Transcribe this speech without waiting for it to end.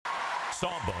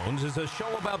Sawbones is a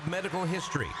show about medical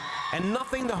history, and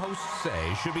nothing the hosts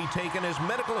say should be taken as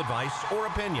medical advice or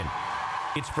opinion.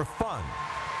 It's for fun.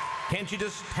 Can't you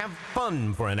just have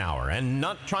fun for an hour and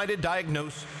not try to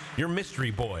diagnose your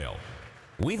mystery boil?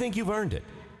 We think you've earned it.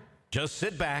 Just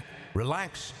sit back,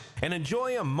 relax, and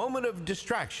enjoy a moment of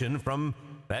distraction from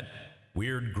that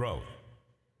weird growth.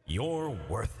 You're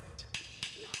worth it.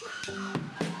 All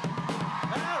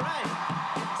right.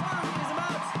 Song is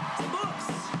about some books.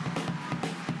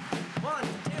 1,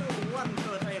 2, 1, 2,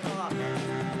 3, 4.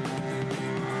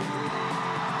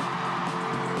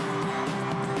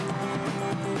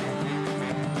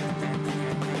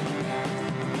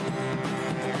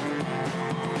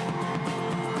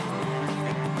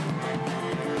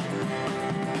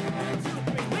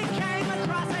 We came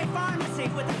across a pharmacy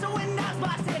with its windows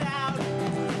busted out.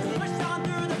 Pushed on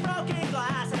through the broken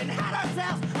glass and had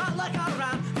ourselves a look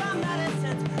around. The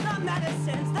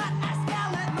medicines that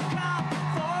escalate macabre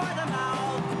for the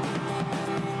mouth.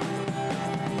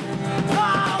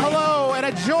 Hello and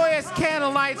a joyous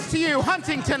candle nights to you,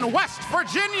 Huntington, West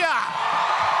Virginia.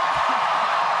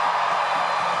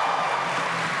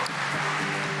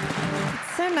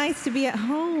 So nice to be at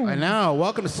home. I know.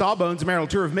 Welcome to Sawbones, a marital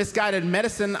tour of misguided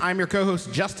medicine. I'm your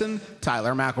co-host, Justin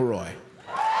Tyler McElroy.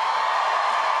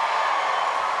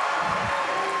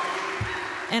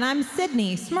 And I'm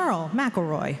Sydney Smurl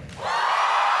McElroy.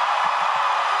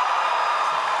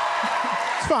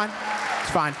 It's fine.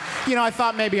 It's fine. You know, I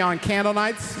thought maybe on candle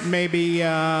nights,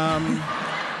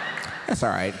 that's all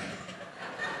right.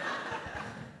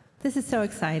 This is so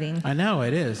exciting. I know,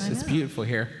 it is. I It's know. beautiful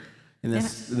here in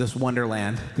this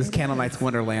wonderland, this candle nights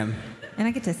wonderland. And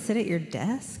I get to sit at your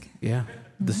desk. Yeah,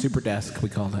 the super desk, we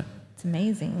called it. It's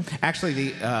amazing.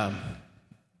 Actually,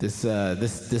 this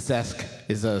desk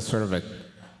is a sort of a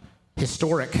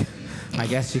historic, I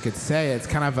guess you could say. It's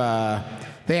kind of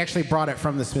they actually brought it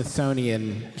from the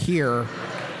Smithsonian here,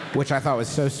 which I thought was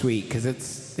so sweet because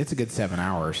it's a good 7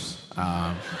 hours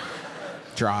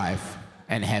drive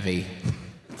and heavy,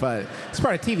 but it's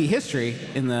part of TV history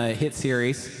in the hit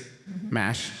series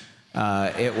MASH.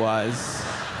 It was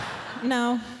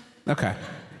No, okay.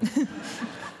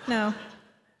 no.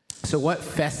 So what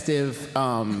festive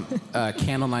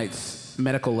candle nights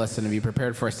medical lesson have you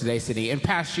prepared for us today, Sydney? In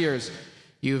past years,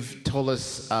 you've told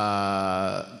us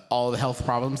all the health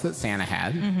problems that Santa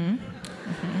had. Mm-hmm.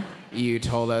 Mm-hmm. You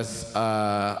told us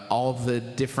all the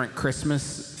different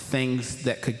Christmas things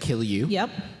that could kill you. Yep,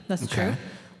 that's true.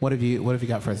 What have you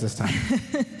got for us this time?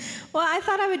 Well, I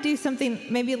thought I would do something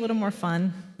maybe a little more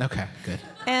fun. Okay, good.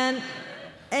 And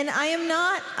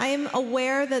I am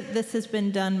aware that this has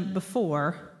been done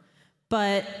before,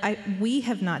 but we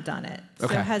have not done it.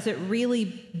 Okay. So has it really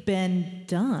been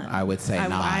done? I would say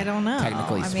not. I don't know.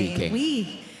 Technically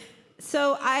speaking.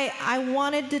 So I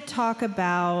wanted to talk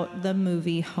about the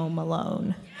movie Home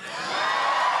Alone.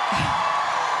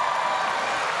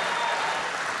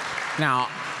 Now,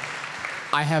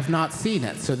 I have not seen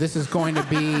it, so this is going to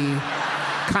be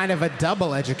kind of a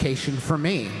double education for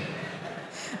me.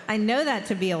 I know that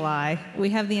to be a lie. We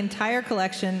have the entire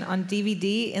collection on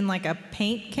DVD in like a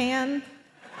paint can.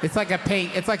 It's like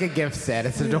a gift set.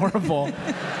 It's adorable.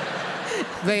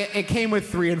 It came with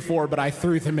 3 and 4, but I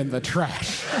threw them in the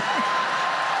trash.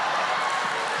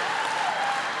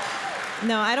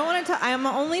 No, I don't want to. I'm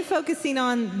only focusing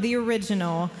on the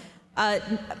original.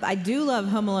 I do love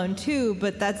Home Alone 2,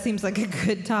 but that seems like a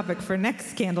good topic for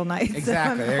next candle night. Exactly. So There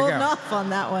I'm you holding go. off on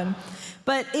that one.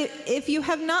 But if you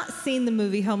have not seen the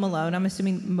movie Home Alone, I'm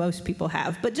assuming most people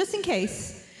have, but just in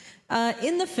case,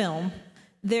 in the film,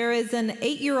 there is an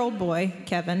 8-year-old boy,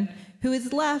 Kevin, who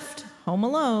is left home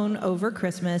alone over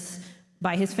Christmas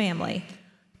by his family.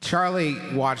 Charlie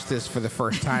watched this for the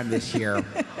first time this year,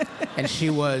 and she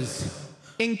was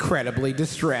incredibly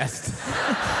distressed.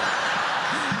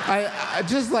 I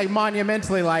just like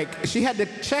monumentally, like she had to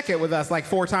check it with us like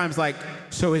 4 times, like,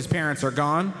 so his parents are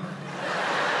gone?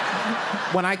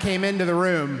 When I came into the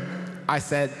room, I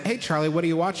said, hey, Charlie, what are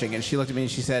you watching? And she looked at me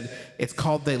and she said, it's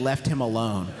called They Left Him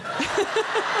Alone.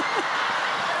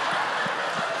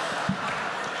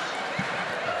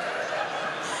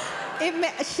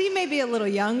 She may be a little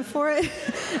young for it.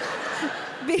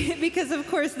 Because of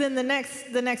course then the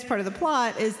next part of the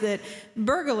plot is that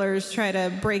burglars try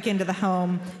to break into the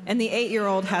home and the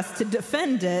 8-year-old has to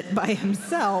defend it by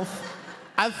himself.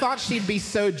 I thought she'd be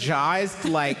so jazzed,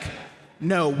 like,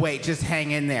 no, wait, just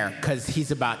hang in there, because he's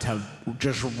about to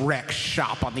just wreck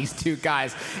shop on these 2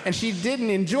 guys. And she didn't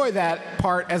enjoy that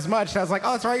part as much. I was like,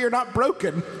 oh, that's right, you're not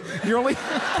broken. You're only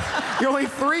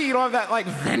 3. You don't have that, like,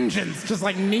 vengeance. Just,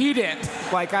 like, need it,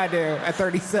 like I do at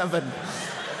 37.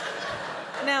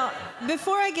 Now,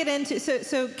 before I get into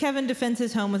so Kevin defends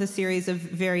his home with a series of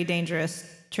very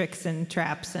dangerous tricks and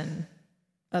traps and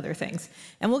other things,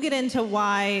 and we'll get into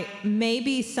why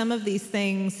maybe some of these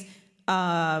things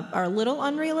are a little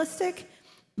unrealistic.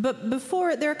 But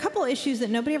before, there are a couple issues that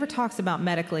nobody ever talks about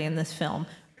medically in this film.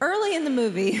 Early in the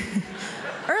movie,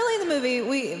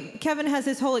 Kevin has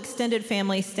his whole extended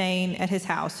family staying at his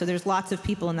house, so there's lots of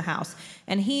people in the house,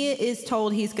 and he is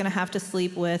told he's going to have to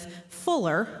sleep with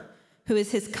Fuller, who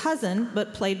is his cousin,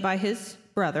 but played by his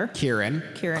brother. Kieran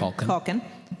Culkin.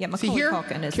 Yeah, Macaulay here?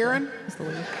 Culkin is Kieran? is the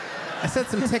lead. I sent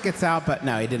some tickets out, but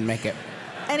no, he didn't make it.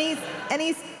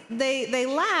 They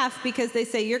laugh because they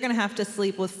say, you're going to have to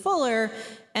sleep with Fuller,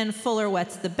 and Fuller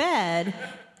wets the bed.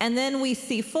 And then we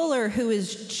see Fuller, who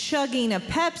is chugging a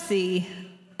Pepsi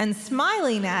and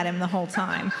smiling at him the whole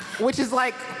time. Which is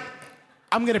like,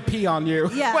 I'm going to pee on you.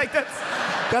 Yeah. Like,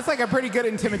 that's like a pretty good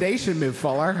intimidation move,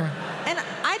 Fuller. And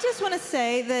I just want to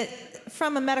say that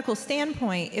from a medical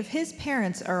standpoint, if his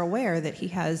parents are aware that he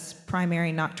has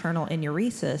primary nocturnal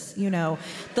enuresis,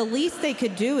 the least they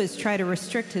could do is try to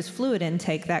restrict his fluid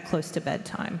intake that close to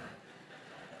bedtime.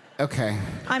 Okay.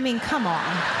 I mean, come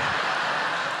on.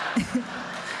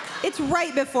 It's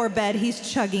right before bed.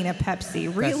 He's chugging a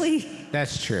Pepsi. Really?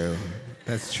 That's true.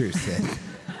 That's true, Sid.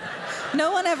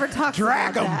 No one ever talks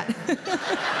Drag about him. that.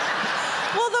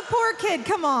 Well, the poor kid,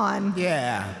 come on.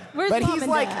 Yeah. Where's but Mom he's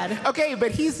and like, Dad? okay,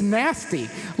 but he's nasty.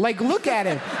 Like, look at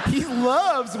him. He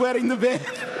loves wetting the bed.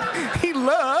 He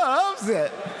loves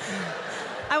it.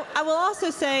 I will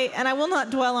also say, and I will not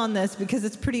dwell on this because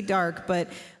it's pretty dark, but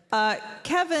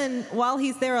Kevin, while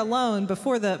he's there alone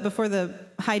before the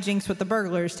hijinks with the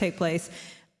burglars take place,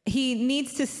 he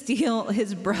needs to steal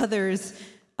his brother's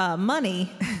money.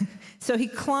 So he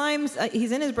climbs,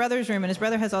 he's in his brother's room, and his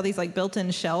brother has all these like built-in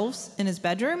shelves in his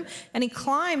bedroom, and he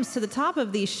climbs to the top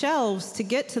of these shelves to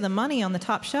get to the money on the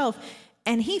top shelf,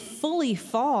 and he fully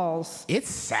falls. It's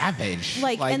savage.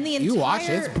 And the entire, you watch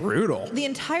it, it's brutal. The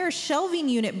entire shelving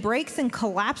unit breaks and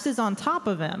collapses on top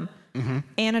of him,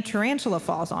 and a tarantula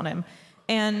falls on him,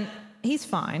 and he's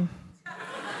fine.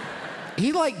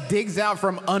 He digs out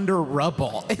from under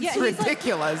rubble. It's he's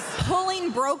ridiculous. Pulling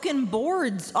broken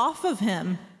boards off of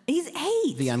him. He's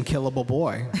 8. The unkillable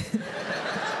boy.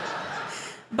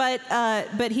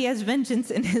 But he has vengeance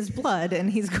in his blood, and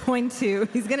he's going to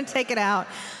take it out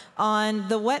on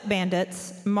the wet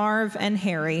bandits, Marv and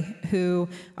Harry, who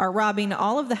are robbing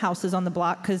all of the houses on the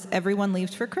block because everyone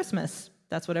leaves for Christmas.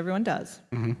 That's what everyone does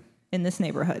in this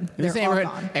neighborhood. In this They're all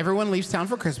neighborhood, gone. everyone leaves town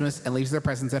for Christmas and leaves their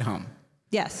presents at home.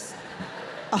 Yes.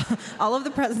 All of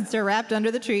the presents are wrapped under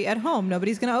the tree at home.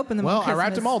 Nobody's going to open them. Well, on I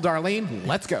wrapped them Christmas. all, Darlene.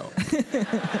 Let's go.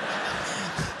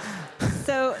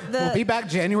 So We'll be back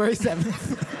January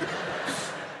 7th.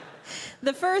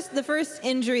 the first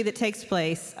injury that takes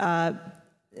place,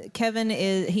 Kevin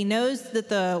he knows that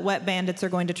the wet bandits are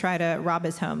going to try to rob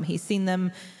his home. He's seen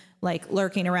them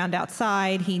lurking around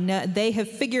outside. They have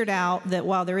figured out that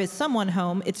while there is someone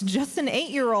home, it's just an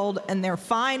 8-year-old, and they're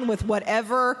fine with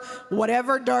whatever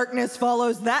darkness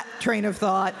follows that train of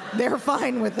thought. They're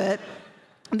fine with it.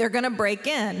 They're going to break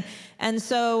in. And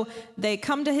so they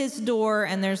come to his door,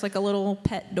 and there's a little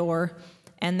pet door,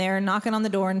 and they're knocking on the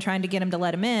door and trying to get him to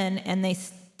let him in, and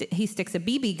he sticks a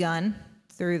BB gun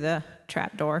through the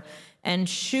trap door and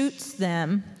shoots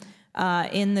them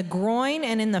in the groin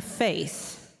and in the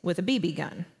face with a BB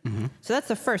gun. So that's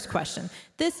the first question.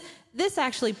 This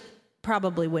actually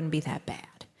probably wouldn't be that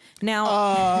bad.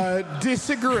 Now,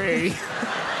 Disagree.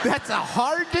 That's a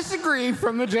hard disagree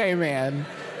from the J-Man.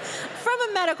 from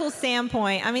a medical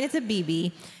standpoint, I mean, it's a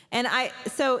BB. And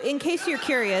so in case you're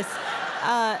curious,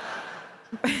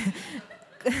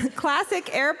 classic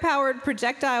air-powered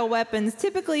projectile weapons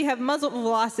typically have muzzle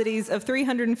velocities of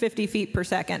 350 feet per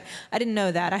second. I didn't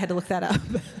know that. I had to look that up.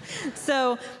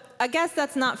 So I guess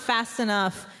that's not fast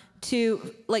enough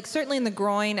to, certainly in the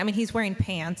groin. I mean, he's wearing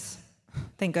pants.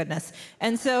 Thank goodness.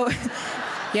 And so...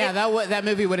 Yeah, that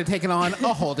movie would have taken on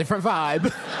a whole different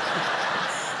vibe.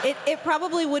 It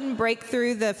probably wouldn't break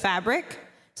through the fabric.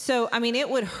 So, I mean, it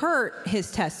would hurt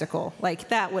his testicle.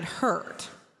 That would hurt,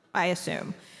 I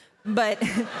assume. But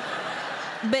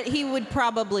he would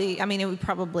probably, it would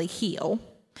probably heal.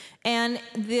 And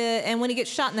when he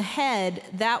gets shot in the head,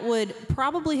 that would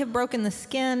probably have broken the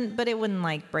skin, but it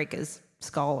wouldn't break his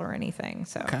skull or anything.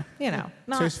 So, Okay.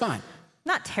 So he's fine.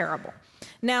 Not terrible.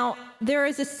 Now, there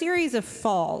is a series of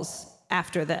falls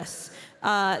after this.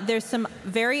 There's some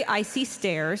very icy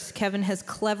stairs. Kevin has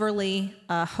cleverly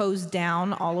hosed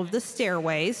down all of the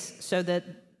stairways so that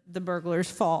the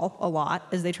burglars fall a lot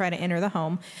as they try to enter the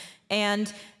home.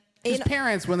 And His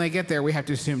parents, when they get there, we have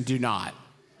to assume, do not.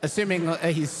 Assuming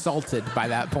he's salted by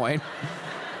that point.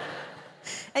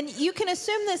 And you can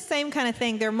assume this same kind of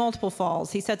thing. There are multiple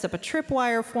falls. He sets up a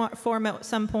tripwire form at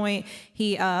some point.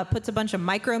 He puts a bunch of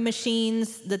micro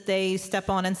machines that they step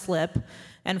on and slip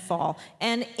and fall.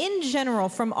 And in general,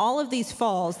 from all of these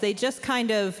falls, they just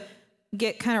kind of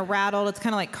get kind of rattled. It's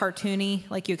kind of like cartoony,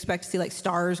 like you expect to see like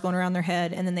stars going around their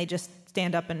head, and then they just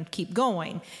stand up and keep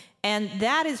going. And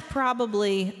that is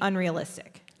probably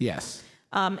unrealistic. Yes.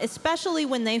 Especially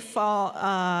when they fall,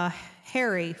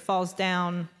 Harry falls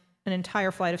down an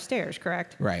entire flight of stairs,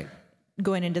 correct? Right.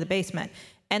 Going into the basement.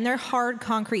 And they're hard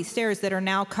concrete stairs that are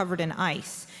now covered in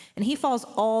ice. And he falls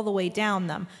all the way down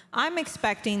them. I'm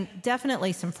expecting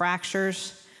definitely some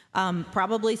fractures,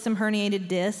 probably some herniated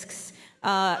discs.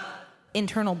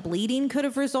 Internal bleeding could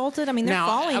have resulted. I mean, they're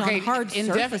falling on hard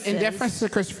surfaces. In deference to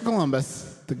Christopher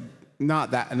Columbus,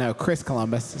 Chris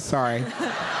Columbus, sorry.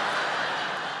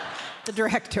 The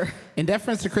director. In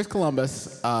deference to Chris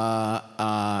Columbus,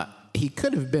 he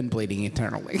could have been bleeding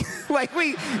internally.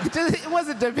 It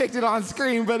wasn't depicted on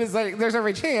screen, but it's like there's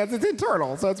every chance it's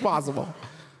internal, so it's possible.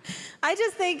 I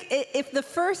just think if the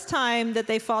first time that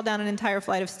they fall down an entire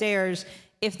flight of stairs,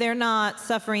 if they're not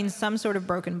suffering some sort of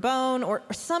broken bone or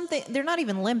something, they're not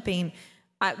even limping.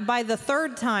 By the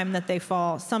third time that they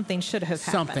fall, something should have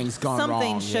happened. Something's gone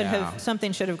wrong.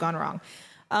 Something should have gone wrong.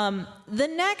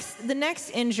 The next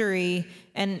injury,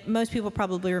 and most people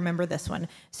probably remember this one.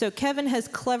 So Kevin has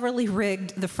cleverly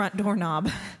rigged the front doorknob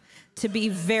to be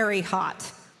very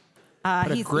hot.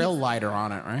 Put a grill lighter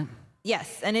on it, right?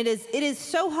 Yes, and it is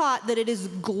so hot that it is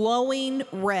glowing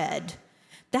red.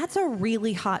 That's a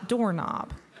really hot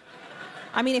doorknob.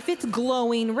 I mean, if it's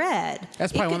glowing red,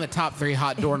 that's probably one of the top 3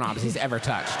 hot doorknobs he's ever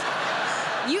touched.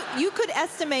 You could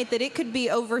estimate that it could be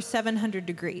over 700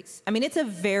 degrees. I mean, it's a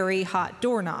very hot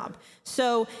doorknob.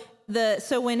 So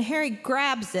when Harry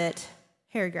grabs it,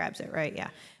 right?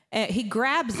 Yeah. He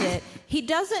grabs it. He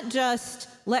doesn't just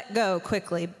let go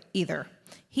quickly either.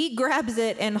 He grabs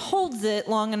it and holds it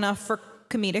long enough for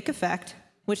comedic effect,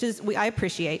 which is I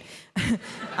appreciate.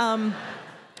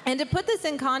 And to put this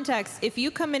in context, if you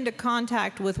come into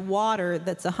contact with water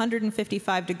that's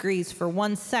 155 degrees for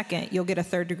 1 second, you'll get a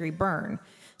 3rd-degree burn.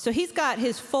 So he's got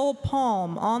his full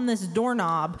palm on this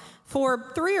doorknob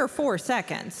for 3 or 4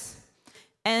 seconds.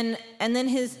 And then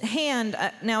his hand,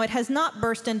 now it has not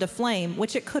burst into flame,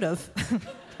 which it could have.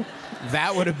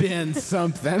 That would have been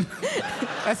something.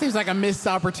 That seems like a missed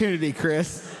opportunity,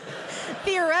 Chris.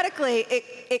 Theoretically,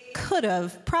 it could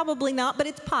have, probably not, but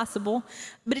it's possible.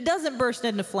 But it doesn't burst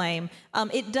into flame.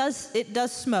 It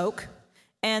does smoke,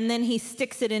 and then he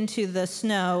sticks it into the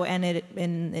snow, and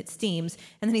it steams.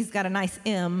 And then he's got a nice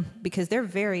M because they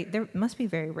must be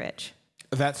very rich.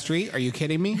 That street? Are you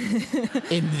kidding me?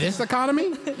 In this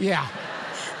economy? Yeah.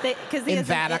 In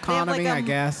that economy, I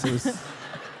guess it was.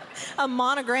 A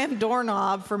monogrammed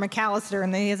doorknob for McAllister,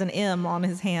 and then he has an M on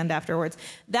his hand afterwards.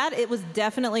 It was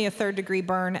definitely a 3rd-degree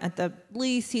burn at the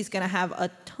least. He's going to have a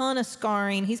ton of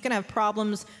scarring. He's going to have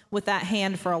problems with that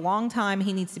hand for a long time.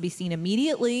 He needs to be seen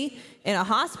immediately in a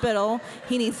hospital.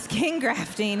 He needs skin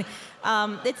grafting.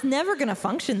 It's never going to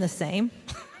function the same.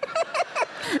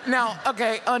 Now,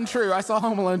 okay, untrue. I saw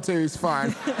Home Alone 2. It's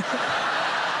fine.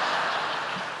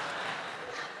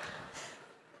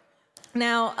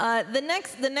 Now, the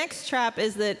next trap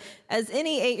is that, as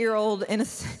any 8-year-old in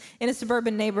a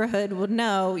suburban neighborhood would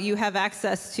know, you have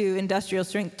access to industrial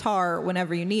strength tar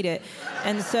whenever you need it,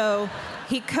 and so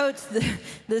he coats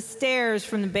the stairs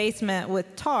from the basement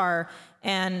with tar,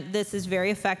 and this is very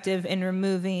effective in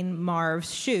removing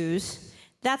Marv's shoes.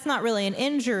 That's not really an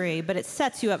injury, but it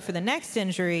sets you up for the next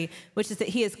injury, which is that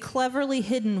he has cleverly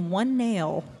hidden one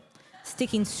nail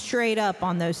sticking straight up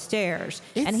on those stairs.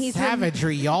 It's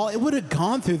savagery, y'all. It would have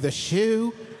gone through the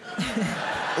shoe.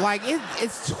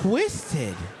 It's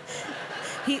twisted.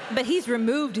 But he's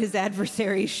removed his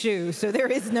adversary's shoe, so there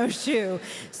is no shoe.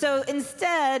 So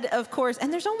instead, of course,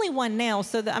 and there's only one nail,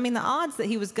 so the odds that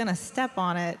he was going to step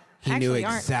on it he knew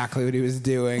exactly what he was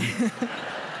doing.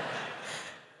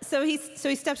 So he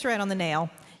steps right on the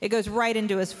nail. It goes right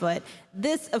into his foot.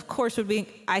 This, of course, would be,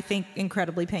 I think,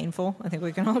 incredibly painful. I think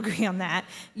we can all agree on that.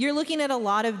 You're looking at a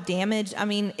lot of damage. I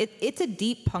mean, it's a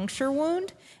deep puncture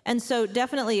wound, and so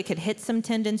definitely it could hit some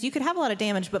tendons. You could have a lot of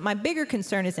damage, but my bigger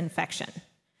concern is infection.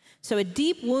 So a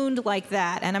deep wound like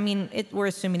that, and we're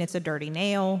assuming it's a dirty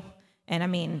nail,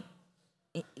 and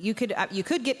you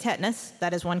could get tetanus.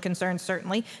 That is one concern,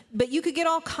 certainly. But you could get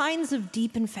all kinds of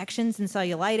deep infections and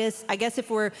cellulitis. I guess if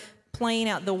we're playing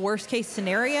out the worst case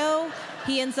scenario,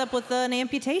 he ends up with an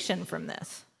amputation from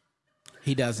this.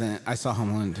 He doesn't. I saw Home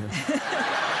Alone 2.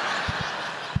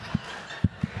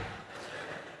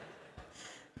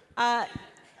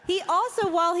 He also,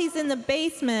 while he's in the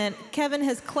basement, Kevin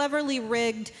has cleverly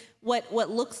rigged what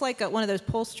looks like one of those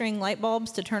pull string light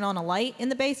bulbs to turn on a light in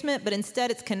the basement, but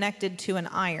instead it's connected to an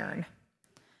iron.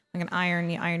 Like an iron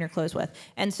you iron your clothes with.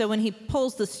 And so when he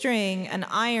pulls the string, an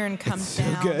iron comes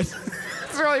down. Good.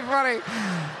 It's really funny.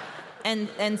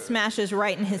 And smashes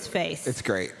right in his face. It's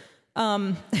great.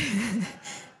 Now,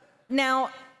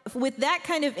 with that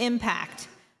kind of impact,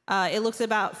 it looks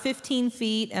about 15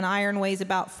 feet, and iron weighs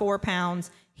about 4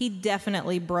 pounds. He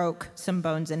definitely broke some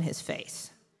bones in his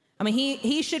face. I mean,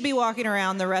 he should be walking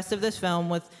around the rest of this film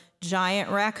with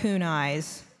giant raccoon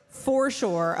eyes, for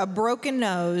sure, a broken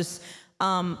nose.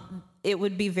 It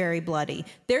would be very bloody.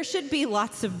 There should be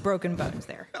lots of broken bones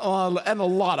there. And a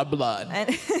lot of blood.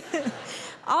 And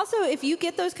also, if you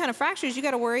get those kind of fractures, you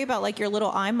got to worry about like your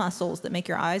little eye muscles that make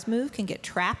your eyes move can get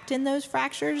trapped in those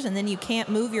fractures, and then you can't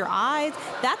move your eyes.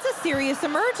 That's a serious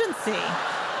emergency.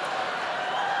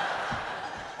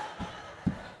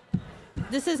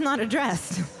 This is not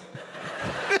addressed.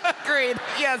 Agreed.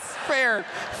 Yes, fair.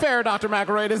 Fair, Dr.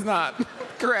 McElroy, it is not.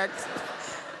 Correct.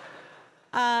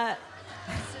 The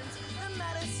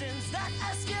medicines that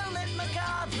escalate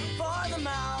macabre for the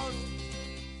mouth.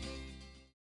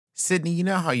 Sydney, you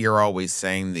know how you're always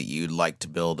saying that you'd like to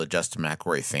build a Justin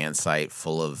McElroy fan site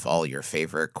full of all your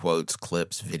favorite quotes,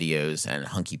 clips, videos, and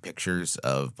hunky pictures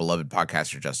of beloved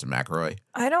podcaster Justin McElroy?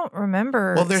 I don't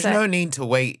remember. Well, there's no need to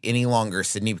wait any longer,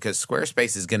 Sydney, because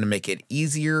Squarespace is going to make it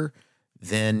easier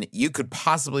than you could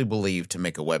possibly believe to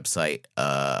make a website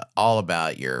all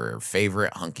about your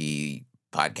favorite hunky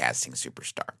podcasting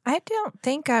superstar. I don't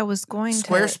think I was going to.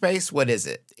 Squarespace, what is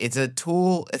it? It's a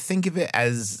tool. Think of it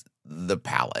as the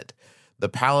palette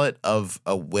of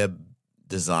a web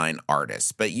design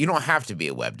artist. But you don't have to be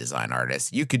a web design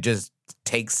artist. You could just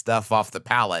take stuff off the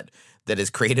palette that is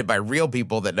created by real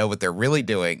people that know what they're really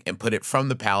doing and put it from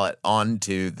the palette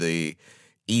onto the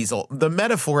easel. The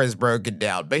metaphor is broken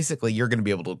down. Basically, you're going to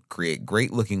be able to create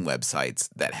great looking websites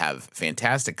that have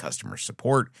fantastic customer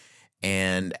support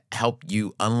and help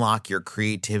you unlock your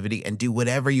creativity and do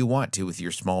whatever you want to with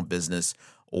your small business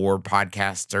or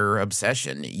podcaster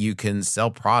obsession. You can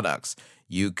sell products.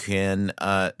 You can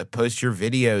post your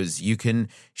videos. You can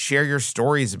share your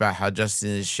stories about how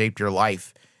Justin has shaped your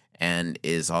life and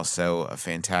is also a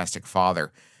fantastic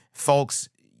father. Folks,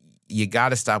 you got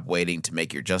to stop waiting to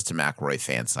make your Justin McElroy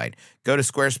fan site. Go to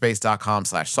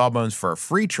squarespace.com/sawbones for a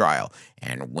free trial.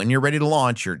 And when you're ready to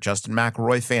launch your Justin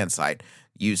McElroy fan site,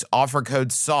 use offer code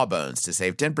SAWBONES to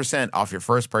save 10% off your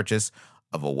first purchase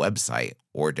of a website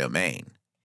or domain.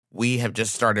 We have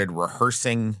just started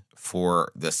rehearsing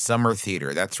for the summer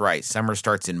theater. That's right. Summer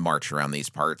starts in March around these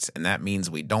parts, and that means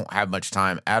we don't have much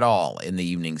time at all in the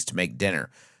evenings to make dinner.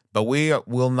 But we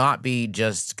will not be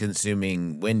just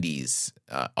consuming Wendy's,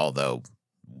 although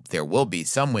there will be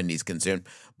some Wendy's consumed,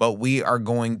 but we are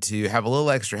going to have a little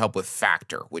extra help with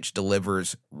Factor, which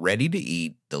delivers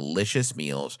ready-to-eat, delicious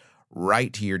meals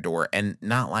right to your door, and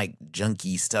not like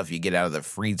junky stuff you get out of the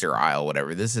freezer aisle,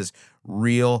 whatever. This is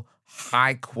real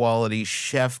high-quality,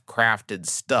 chef-crafted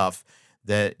stuff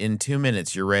that in 2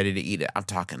 minutes you're ready to eat it. I'm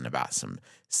talking about some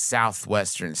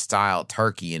Southwestern-style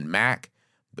turkey and mac.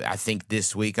 I think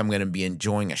this week I'm going to be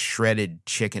enjoying a shredded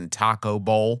chicken taco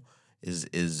bowl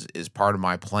is part of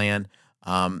my plan.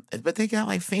 But they got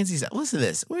like fancy stuff. Listen to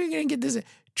this. Where are you going to get this?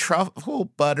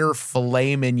 Truffle butter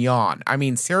filet mignon. I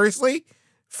mean, seriously?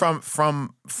 From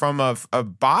a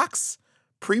box?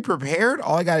 Pre-prepared?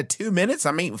 All I got is 2 minutes?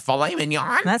 I'm eating filet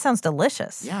mignon? That sounds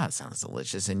delicious. Yeah, it sounds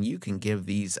delicious. And you can give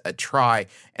these a try.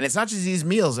 And it's not just these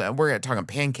meals. We're talking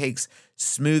pancakes,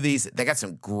 smoothies. They got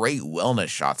some great wellness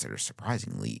shots that are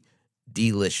surprisingly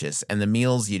delicious. And the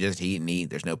meals you just eat and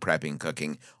eat. There's no prepping,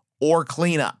 cooking, or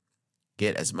cleanup.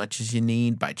 Get as much as you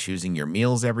need by choosing your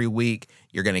meals every week.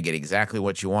 You're going to get exactly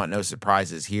what you want. No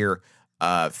surprises here.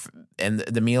 And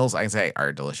the meals, I can say,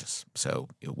 are delicious. So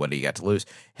what do you got to lose?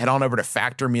 Head on over to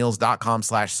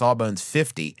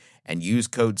factormeals.com/sawbones50 and use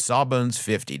code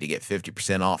sawbones50 to get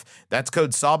 50% off. That's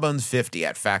code sawbones50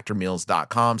 at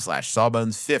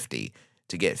factormeals.com/sawbones50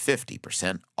 to get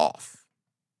 50% off.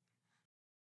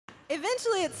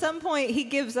 Eventually, at some point, he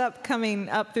gives up coming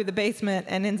up through the basement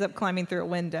and ends up climbing through a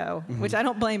window, which I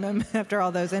don't blame him after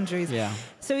all those injuries. Yeah.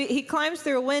 So he climbs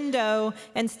through a window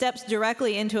and steps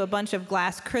directly into a bunch of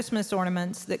glass Christmas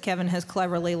ornaments that Kevin has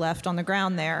cleverly left on the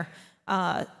ground there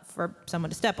for someone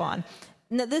to step on.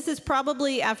 Now, this is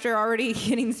probably after already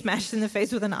getting smashed in the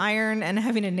face with an iron and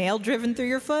having a nail driven through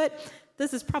your foot.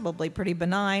 this is probably pretty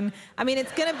benign. I mean,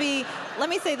 it's going to be, let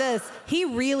me say this, he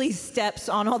really steps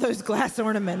on all those glass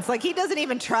ornaments. Like, he doesn't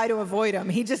even try to avoid them.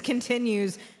 He just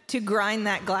continues to grind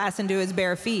that glass into his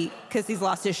bare feet because he's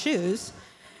lost his shoes.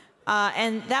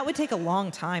 And that would take a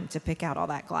long time to pick out all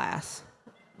that glass,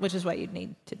 which is what you'd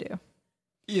need to do.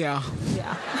 Yeah.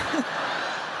 Yeah.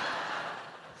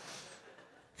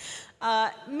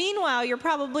 Meanwhile, you're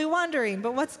probably wondering,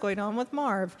 but what's going on with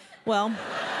Marv? Well,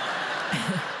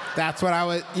 That's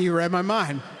what you read my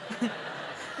mind.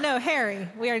 no, Harry.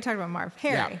 We already talked about Marv.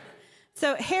 Harry. Yeah.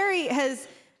 So Harry has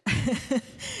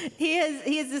he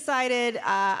has decided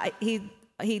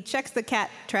he checks the cat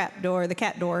door.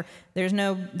 There's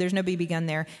no BB gun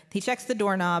there. He checks the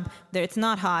doorknob. It's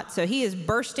not hot, so he is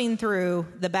bursting through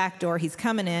the back door. He's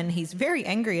coming in. He's very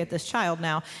angry at this child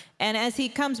now. And as he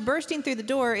comes bursting through the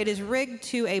door, it is rigged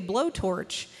to a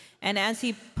blowtorch. And as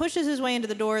he pushes his way into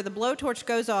the door, the blowtorch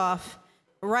goes off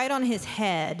right on his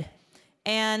head.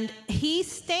 And he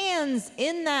stands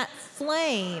in that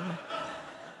flame.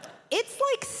 It's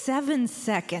like 7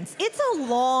 seconds. It's a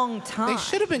long time. They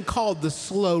should have been called the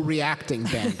slow reacting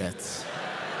bandits.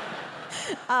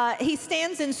 He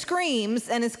stands and screams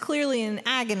and is clearly in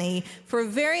agony for a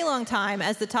very long time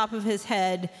as the top of his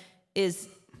head is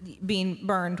being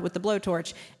burned with the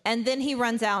blowtorch. And then he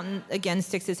runs out and again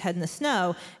sticks his head in the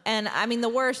snow. And I mean, the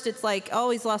worst, it's like,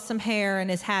 oh, he's lost some hair and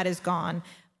his hat is gone.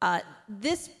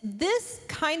 This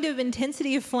kind of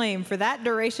intensity of flame for that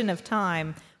duration of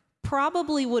time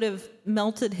probably would have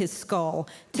melted his skull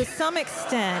to some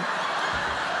extent.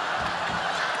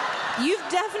 You've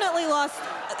definitely lost,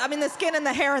 I mean, the skin and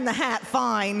the hair and the hat,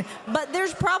 fine. But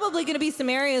there's probably going to be some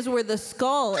areas where the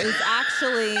skull is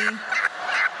actually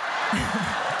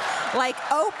like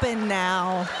open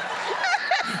now.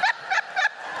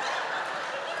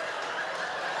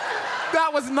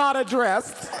 That was not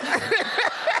addressed.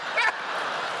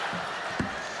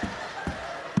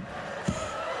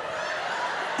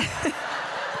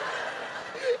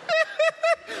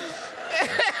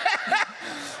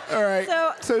 All right.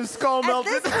 So skull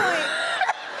melted.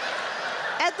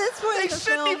 At this point They in the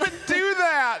shouldn't film, even do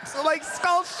that. Like,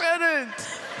 skull shouldn't.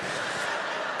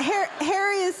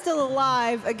 Harry is still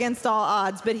alive against all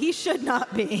odds, but he should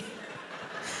not be.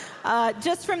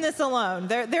 Just from this alone.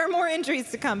 There are more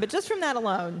injuries to come, but just from that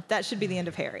alone, that should be the end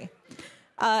of Harry.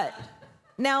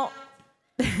 Now,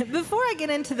 before I get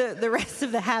into the rest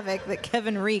of the havoc that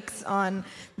Kevin wreaks on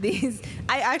these,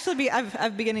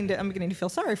 I'm beginning to feel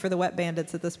sorry for the wet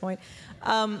bandits at this point.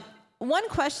 One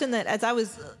question that as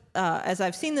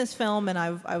I've seen this film and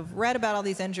I've read about all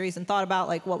these injuries and thought about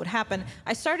like what would happen,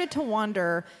 I started to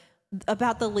wonder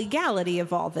about the legality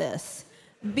of all this.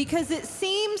 Because it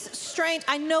seems strange.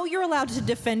 I know you're allowed to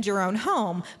defend your own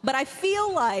home, but I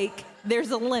feel like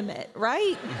there's a limit,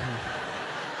 right?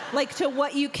 Mm-hmm. Like to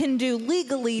what you can do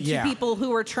legally to people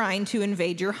who are trying to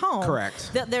invade your home.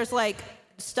 Correct. There's like,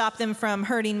 stop them from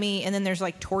hurting me, and then there's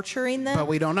like torturing them. But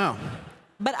we don't know.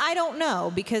 But I don't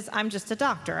know because I'm just a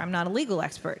doctor. I'm not a legal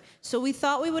expert. So we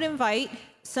thought we would invite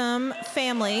some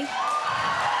family.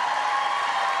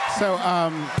 So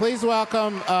please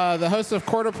welcome the hosts of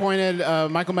Court Appointed,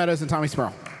 Michael Meadows and Tommy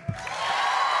Smurl.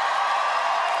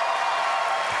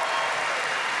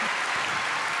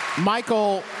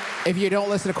 Michael, if you don't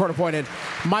listen to Court Appointed,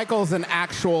 Michael's an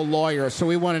actual lawyer, so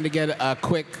we wanted to get a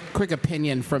quick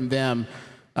opinion from them.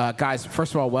 Guys,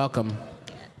 first of all, welcome.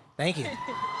 Thank you.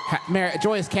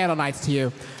 Joyous candle nights to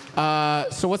you.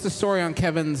 So what's the story on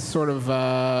Kevin's sort of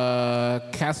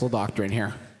castle doctrine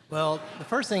here? Well, the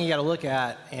first thing you got to look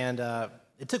at, and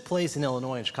it took place in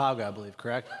Illinois and Chicago, I believe,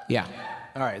 correct? Yeah.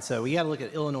 All right, so we got to look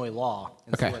at Illinois law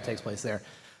and Okay. see what takes place there.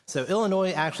 So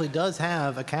Illinois actually does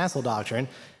have a castle doctrine,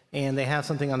 and they have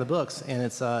something on the books, and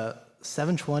it's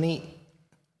 720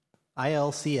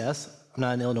 ILCS. I'm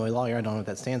not an Illinois lawyer. I don't know what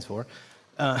that stands for.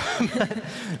 But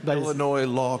Illinois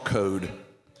Law Code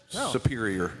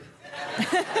Superior.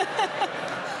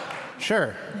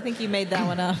 Sure. I think you made that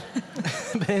one up.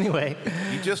 But anyway,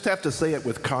 You just have to say it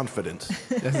with confidence.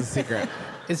 That's a secret.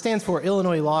 it stands for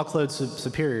Illinois Law Code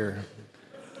Superior.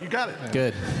 You got it.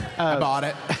 Good. I bought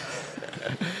it.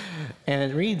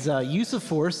 And it reads, use of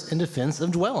force in defense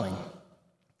of dwelling.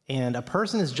 And a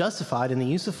person is justified in the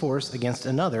use of force against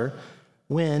another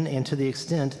when and to the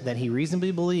extent that he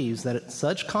reasonably believes that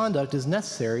such conduct is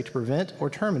necessary to prevent or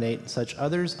terminate such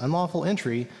other's unlawful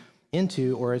entry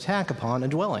into or attack upon a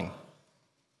dwelling.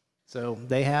 So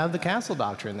they have the castle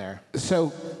doctrine there.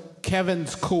 So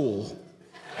Kevin's cool.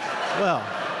 Well,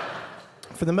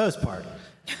 for the most part.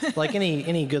 Like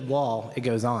any good law, it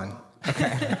goes on.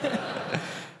 Okay.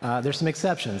 There's some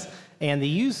exceptions. And the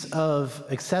use of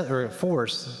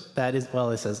force that is, well,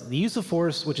 it says the use of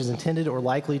force which is intended or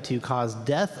likely to cause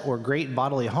death or great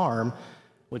bodily harm,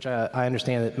 which I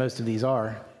understand that most of these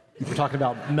are. We're talking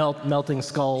about melting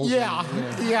skulls. Yeah,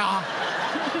 and, yeah.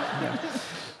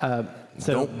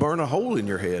 So Don't burn a hole in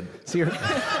your head. so you're,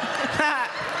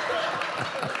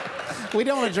 We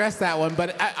don't address that one,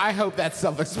 but I hope that's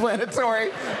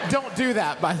self-explanatory. Don't do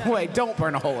that, by the way. Don't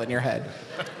burn a hole in your head.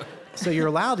 so you're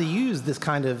allowed to use this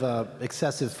kind of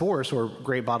excessive force or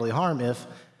great bodily harm if,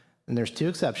 and there's two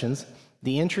exceptions,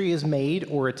 the entry is made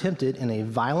or attempted in a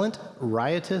violent,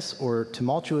 riotous, or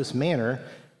tumultuous manner,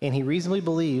 and he reasonably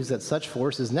believes that such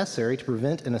force is necessary to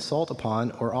prevent an assault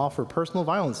upon or offer personal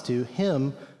violence to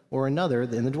him or another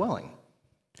in the dwelling.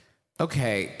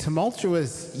 Okay,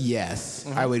 tumultuous, yes,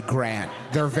 I would grant.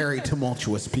 They're very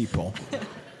tumultuous people,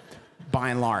 by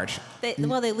and large. They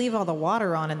leave all the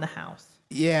water on in the house.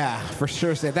 Yeah, for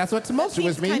sure. That's what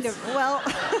tumultuous Seems means. kind of, well,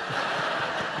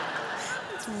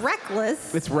 it's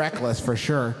reckless. It's reckless, for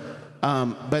sure.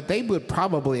 But they would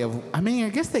probably have, I mean, I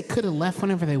guess they could have left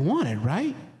whenever they wanted,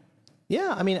 right?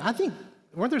 Yeah, I mean, I think,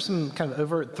 weren't there some kind of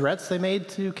overt threats they made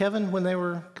to Kevin when they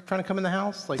were trying to come in the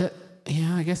house? Like,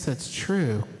 Yeah, I guess that's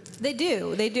true. They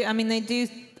do. I mean, they do.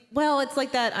 Well, it's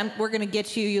like that. We're gonna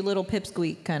get you, you little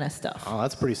pipsqueak kind of stuff. oh,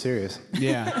 that's pretty serious.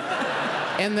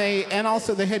 Yeah. and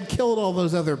also they had killed all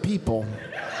those other people.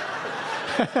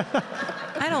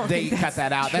 I don't. They think cut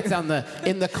that out. That's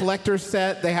in the collector's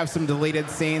set. They have some deleted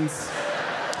scenes,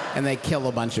 and they kill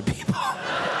a bunch of people.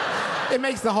 It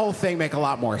makes the whole thing make a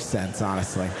lot more sense,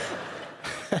 honestly.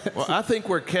 Well, I think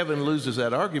where Kevin loses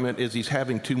that argument is he's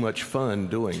having too much fun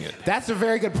doing it. That's a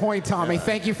very good point, Tommy.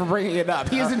 Thank you for bringing it up.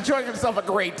 He is enjoying himself a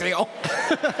great deal.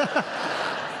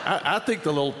 I think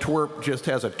the little twerp just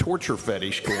has a torture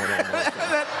fetish going on.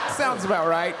 That sounds about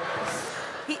right.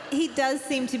 He does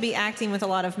seem to be acting with a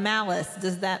lot of malice.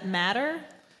 Does that matter?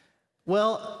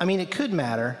 Well, I mean, it could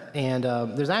matter, and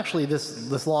there's actually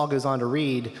this law goes on to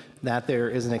read that there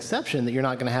is an exception that you're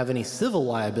not going to have any civil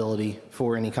liability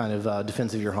for any kind of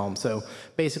defense of your home. So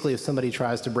basically, if somebody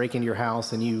tries to break into your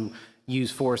house and you use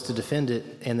force to defend it,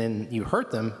 and then you hurt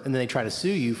them, and then they try to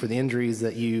sue you for the injuries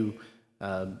that you,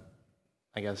 I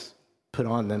guess, put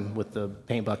on them with the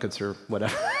paint buckets or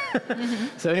whatever.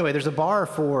 So anyway, there's a bar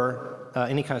for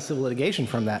any kind of civil litigation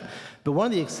from that. But one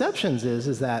of the exceptions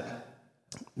is that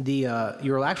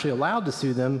you're actually allowed to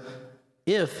sue them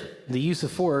if the use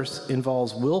of force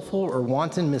involves willful or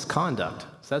wanton misconduct.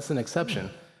 So that's an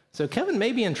exception. So Kevin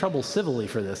may be in trouble civilly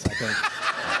for this, I think.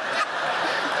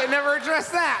 They never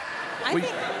addressed that.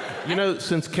 You know,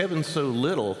 since Kevin's so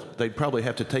little, they'd probably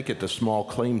have to take it to small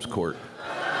claims court.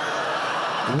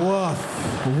 Woof.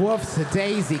 Woof's a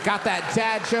daisy. Got that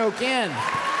dad joke in.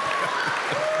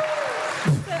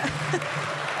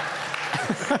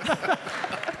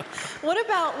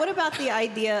 What about the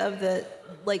idea of the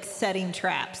setting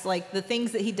traps, like the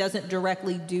things that he doesn't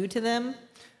directly do to them?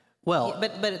 Well,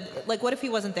 but like, what if he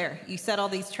wasn't there? You set all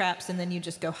these traps and then you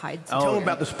just go hide. Tell him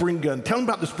about the spring gun. Tell him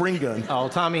about the spring gun. Oh,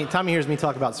 Tommy hears me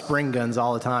talk about spring guns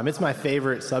all the time. It's my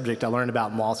favorite subject I learned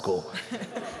about in law school.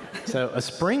 So a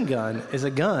spring gun is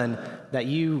a gun that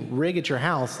you rig at your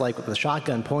house, like with a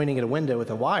shotgun pointing at a window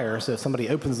with a wire. So if somebody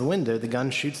opens the window, the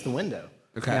gun shoots the window.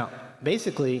 Okay. Now,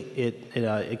 basically, it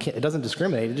doesn't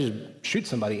discriminate. It just shoots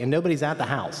somebody, and nobody's at the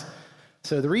house.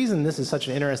 So the reason this is such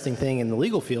an interesting thing in the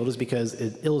legal field is because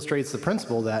it illustrates the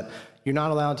principle that you're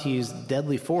not allowed to use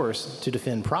deadly force to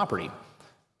defend property.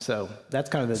 So that's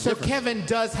kind of the difference. Kevin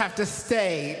does have to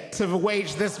stay to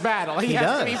wage this battle. He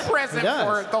has to be present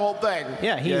for the whole thing.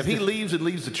 Yeah, if he leaves and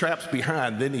leaves the traps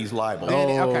behind, then he's liable.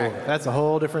 Okay. That's a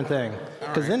whole different thing.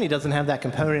 Because then he doesn't have that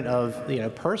component of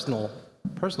personal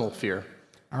fear.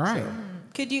 All right. So.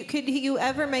 Could you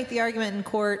ever make the argument in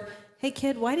court, hey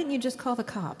kid, why didn't you just call the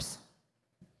cops?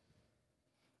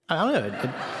 I don't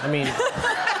know.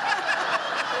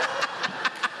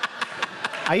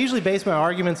 I usually base my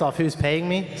arguments off who's paying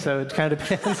me, so it kind of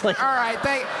depends. All right,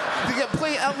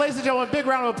 please, ladies and gentlemen, big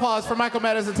round of applause for Michael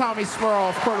Meadows and Tommy Smurl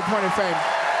of Court Appointed Fame.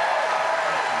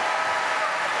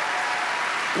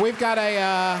 We've got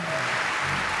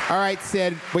all right,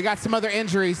 Sid, we got some other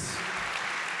injuries.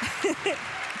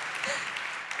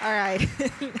 All right.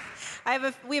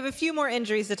 We have a few more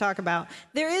injuries to talk about.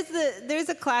 There's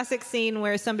a classic scene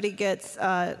where somebody gets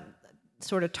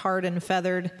sort of tarred and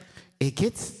feathered.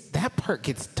 That part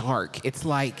gets dark. It's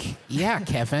like, yeah,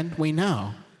 Kevin, we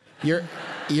know. You're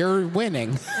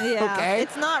winning. Yeah. Okay?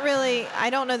 It's not really, I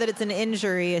don't know that it's an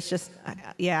injury. It's just,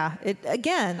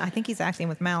 again, I think he's acting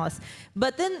with malice.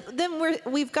 But then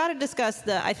we've got to discuss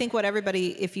I think what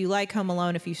everybody, if you like Home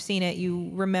Alone, if you've seen it,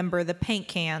 you remember the paint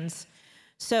cans.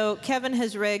 So Kevin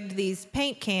has rigged these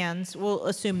paint cans, we'll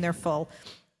assume they're full,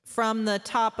 from the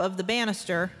top of the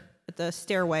banister at the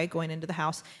stairway going into the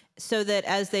house, so that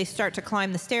as they start to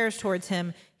climb the stairs towards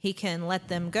him, he can let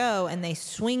them go, and they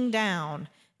swing down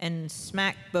and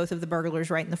smack both of the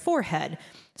burglars right in the forehead.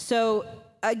 So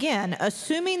again,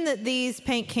 assuming that these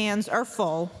paint cans are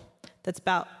full, that's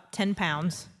about 10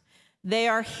 pounds, they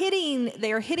are hitting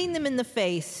them in the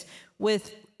face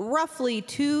with roughly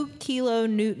 2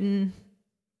 kilonewton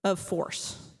of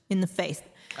force in the face,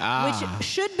 which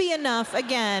should be enough.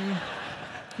 Again,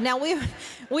 now we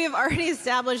have already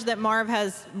established that Marv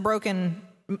has broken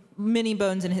many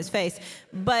bones in his face,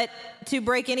 but to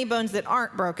break any bones that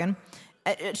aren't broken,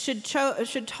 it should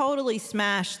totally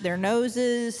smash their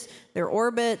noses, their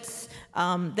orbits.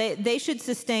 They should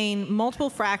sustain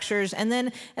multiple fractures, and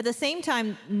then at the same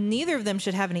time, neither of them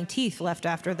should have any teeth left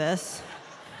after this.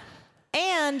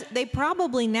 And they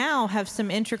probably now have some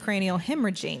intracranial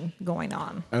hemorrhaging going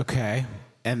on. Okay.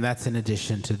 And that's in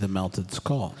addition to the melted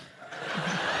skull.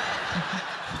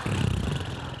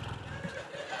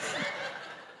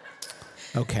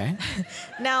 Okay.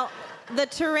 Now, the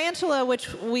tarantula,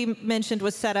 which we mentioned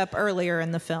was set up earlier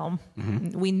in the film,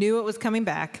 we knew it was coming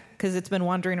back because it's been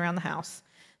wandering around the house.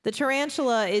 The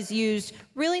tarantula is used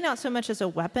really not so much as a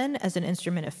weapon as an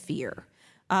instrument of fear.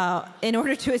 In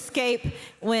order to escape,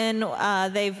 when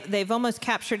they've almost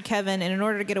captured Kevin, and in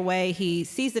order to get away, he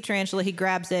sees the tarantula, he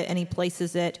grabs it, and he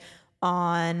places it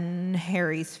on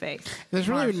Harry's face. There's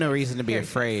really no reason to be Harry's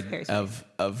afraid face.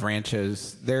 of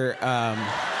ranchos. They're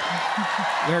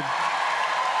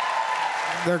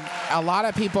a lot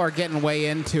of people are getting way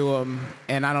into them,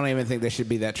 and I don't even think they should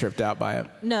be that tripped out by it.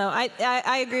 No,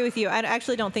 I agree with you. I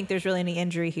actually don't think there's really any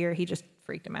injury here. He just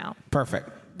freaked him out.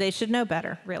 Perfect. They should know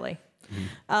better, really.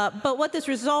 But what this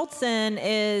results in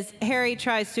is Harry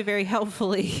tries to very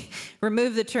helpfully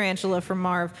remove the tarantula from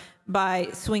Marv by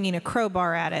swinging a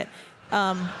crowbar at it.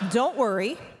 Don't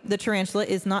worry, the tarantula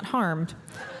is not harmed.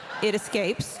 It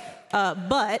escapes.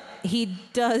 But he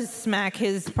does smack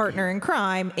his partner in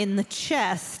crime in the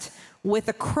chest with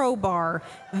a crowbar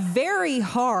very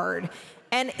hard.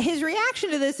 And his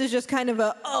reaction to this is just kind of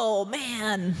a, oh,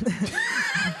 man.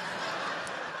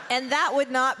 And that would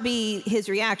not be his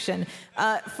reaction.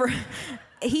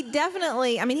 He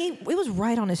definitely, it was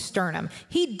right on his sternum.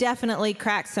 He definitely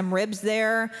cracked some ribs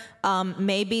there.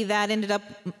 Maybe that ended up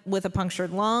with a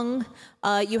punctured lung.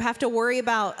 You have to worry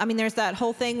about, there's that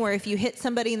whole thing where if you hit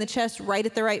somebody in the chest right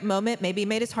at the right moment, maybe it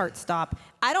made his heart stop.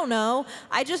 I don't know.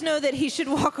 I just know that he should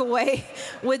walk away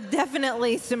with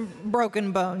definitely some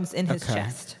broken bones in his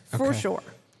chest, for sure.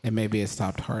 And maybe a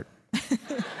stopped heart.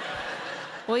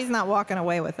 Well, he's not walking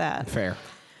away with that. Fair.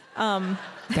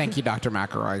 Thank you, Dr.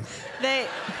 McElroy.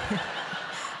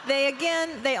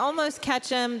 They almost catch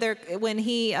him. When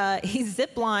he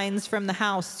zip lines from the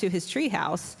house to his tree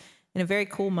house in a very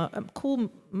cool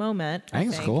moment. I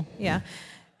think it's cool. Yeah.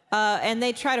 And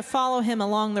they try to follow him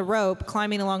along the rope,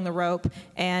 climbing along the rope,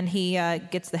 and he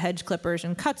gets the hedge clippers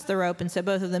and cuts the rope. And so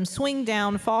both of them swing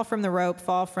down, fall from the rope,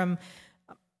 fall from,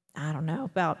 I don't know,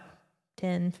 about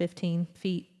 10, 15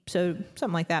 feet. So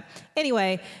something like that.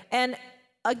 Anyway, and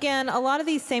again, a lot of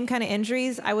these same kind of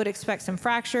injuries, I would expect some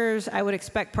fractures. I would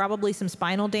expect probably some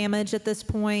spinal damage at this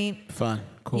point. Fun.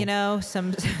 Cool.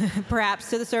 Some perhaps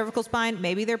to the cervical spine.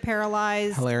 Maybe they're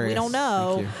paralyzed. Hilarious. We don't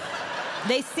know. Thank you.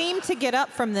 They seem to get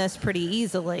up from this pretty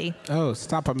easily. Oh,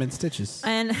 stop! I'm in stitches.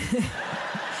 And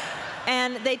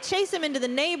and they chase him into the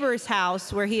neighbor's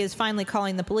house where he is finally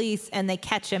calling the police, and they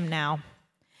catch him now.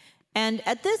 And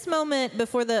at this moment,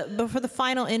 before the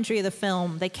final injury of the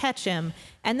film, they catch him,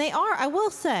 and they are, I will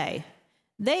say,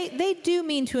 they do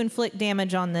mean to inflict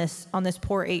damage on this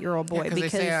poor 8-year-old boy. Because they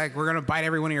say, we're going to bite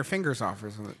every one of your fingers off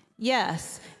or something.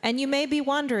 Yes, and you may be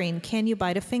wondering, can you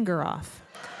bite a finger off?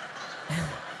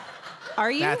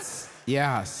 Are you?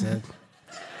 Yeah, Sid.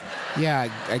 Yeah,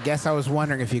 I guess I was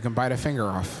wondering if you can bite a finger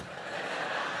off.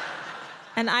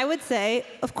 And I would say,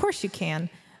 of course you can.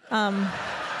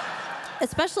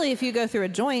 Especially if you go through a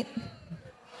joint.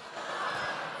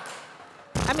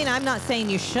 I'm not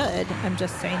saying you should. I'm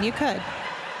just saying you could.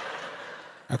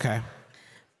 Okay.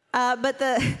 But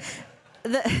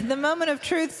the moment of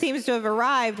truth seems to have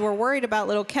arrived. We're worried about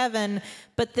little Kevin,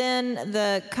 but then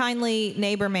the kindly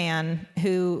neighbor man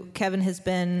who Kevin has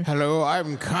been... Hello,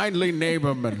 I'm kindly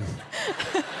neighborman.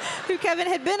 who Kevin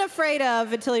had been afraid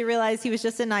of until he realized he was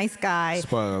just a nice guy.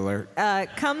 Spoiler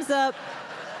alert. Comes up...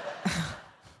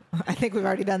 I think we've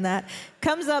already done that.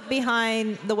 Comes up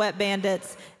behind the wet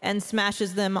bandits and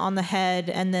smashes them on the head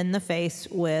and then the face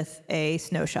with a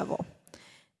snow shovel.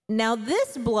 Now,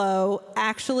 this blow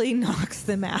actually knocks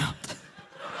them out.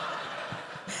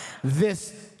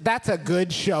 That's a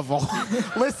good shovel.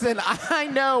 Listen, I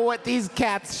know what these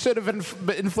cats should have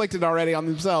inflicted already on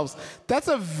themselves. That's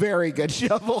a very good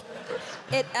shovel.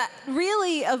 It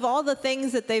really, of all the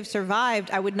things that they've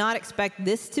survived, I would not expect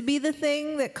this to be the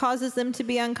thing that causes them to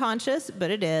be unconscious, but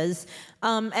it is.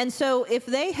 And so if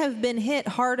they have been hit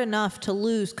hard enough to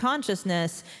lose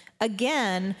consciousness,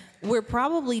 again, we're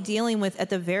probably dealing with, at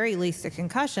the very least, a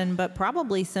concussion, but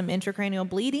probably some intracranial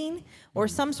bleeding or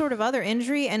some sort of other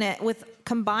injury. And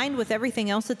combined with everything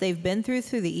else that they've been through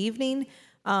the evening,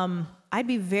 I'd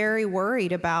be very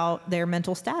worried about their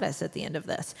mental status at the end of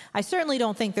this. I certainly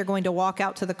don't think they're going to walk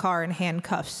out to the car in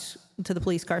handcuffs to the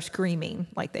police car screaming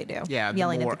like they do,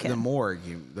 yelling at the kid. The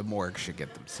morgue should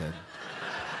get them sent.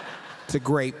 It's a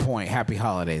great point. Happy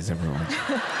holidays, everyone.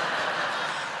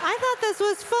 I thought this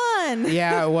was fun.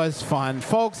 Yeah, it was fun.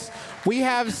 Folks, we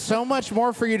have so much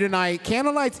more for you tonight.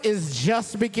 Candle Nights is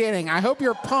just beginning. I hope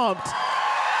you're pumped.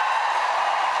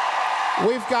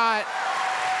 We've got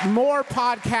more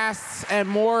podcasts and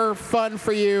more fun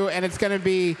for you, and it's going to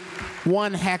be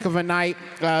one heck of a night.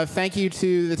 Thank you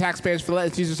to the taxpayers for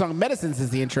letting us use the song Medicines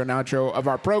as the intro and outro of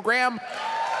our program.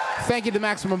 Thank you to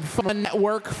Maximum Fun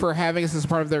Network for having us as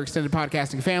part of their extended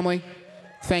podcasting family.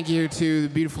 Thank you to the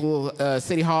beautiful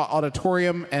City Hall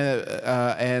Auditorium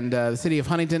and the City of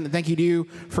Huntington. Thank you to you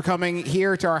for coming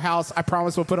here to our house. I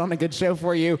promise we'll put on a good show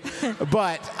for you.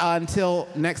 But until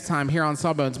next time here on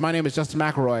Sawbones, my name is Justin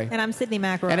McElroy. And I'm Sydney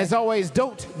McElroy. And as always,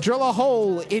 don't drill a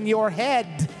hole in your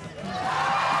head.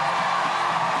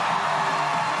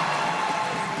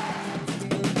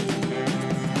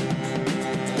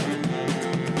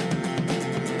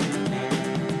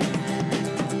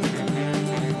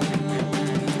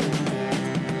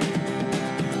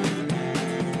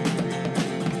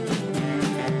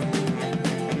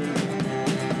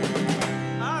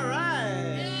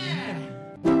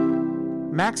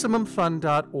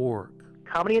 MaximumFun.org.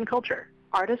 Comedy and culture.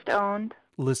 Artist owned.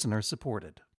 Listener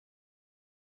supported.